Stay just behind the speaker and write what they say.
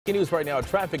News right now, a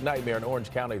traffic nightmare in Orange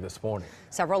County this morning.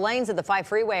 Several lanes of the 5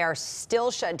 freeway are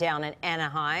still shut down in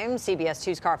Anaheim. CBS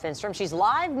 2's Cara Finnstrom. She's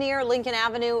live near Lincoln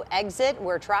Avenue exit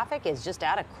where traffic is just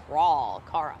at a crawl.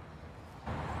 Cara.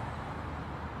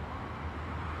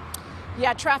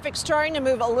 Yeah, traffic's starting to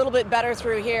move a little bit better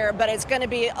through here, but it's going to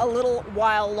be a little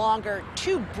while longer.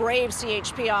 Two brave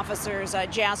CHP officers,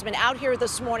 Jasmine, out here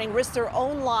this morning, risked their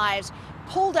own lives,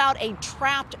 pulled out a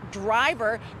trapped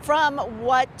driver from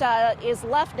what is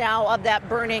left now of that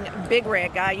burning big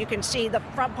rig. You can see the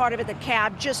front part of it, the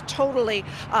cab, just totally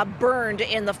burned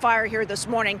in the fire here this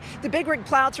morning. The big rig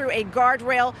plowed through a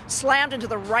guardrail, slammed into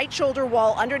the right shoulder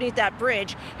wall underneath that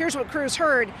bridge. Here's what crews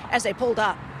heard as they pulled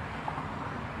up.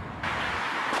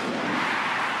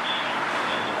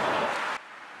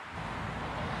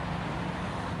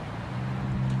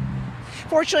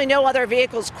 Fortunately, no other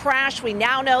vehicles crashed. We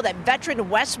now know that veteran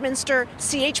Westminster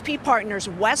CHP partners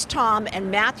Wes Tom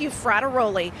and Matthew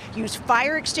Frateroli used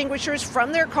fire extinguishers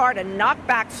from their car to knock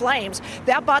back flames.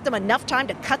 That bought them enough time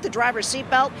to cut the driver's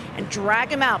seatbelt and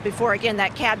drag him out before, again,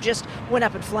 that cab just went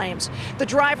up in flames. The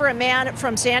driver, a man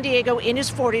from San Diego in his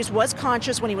 40s, was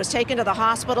conscious when he was taken to the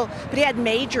hospital, but he had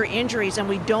major injuries, and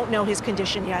we don't know his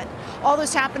condition yet. All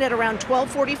this happened at around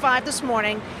 12:45 this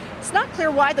morning. It's not clear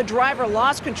why the driver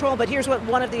lost control, but here's what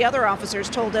one of the other officers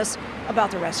told us about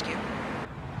the rescue.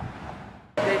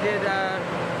 They did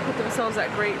put themselves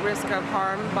at great risk of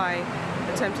harm by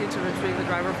attempting to retrieve the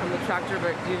driver from the tractor,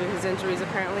 but due to his injuries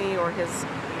apparently, or his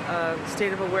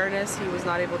state of awareness, he was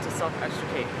not able to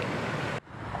self-extricate.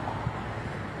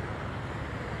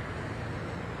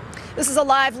 This is a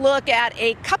live look at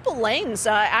a couple lanes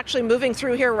actually moving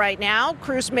through here right now.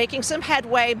 Crews making some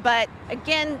headway, but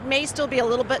again, may still be a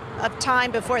little bit of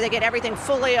time before they get everything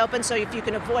fully open. So if you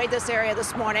can avoid this area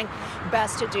this morning,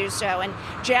 best to do so. And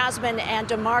Jasmine and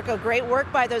DeMarco, great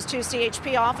work by those two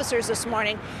CHP officers this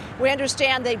morning. We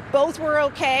understand they both were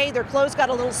okay. Their clothes got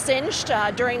a little singed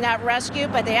during that rescue,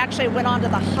 but they actually went on to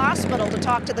the hospital to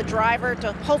talk to the driver,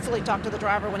 to hopefully talk to the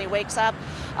driver when he wakes up.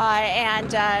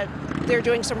 They're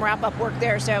doing some wrap-up work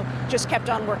there, so just kept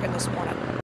on working this morning.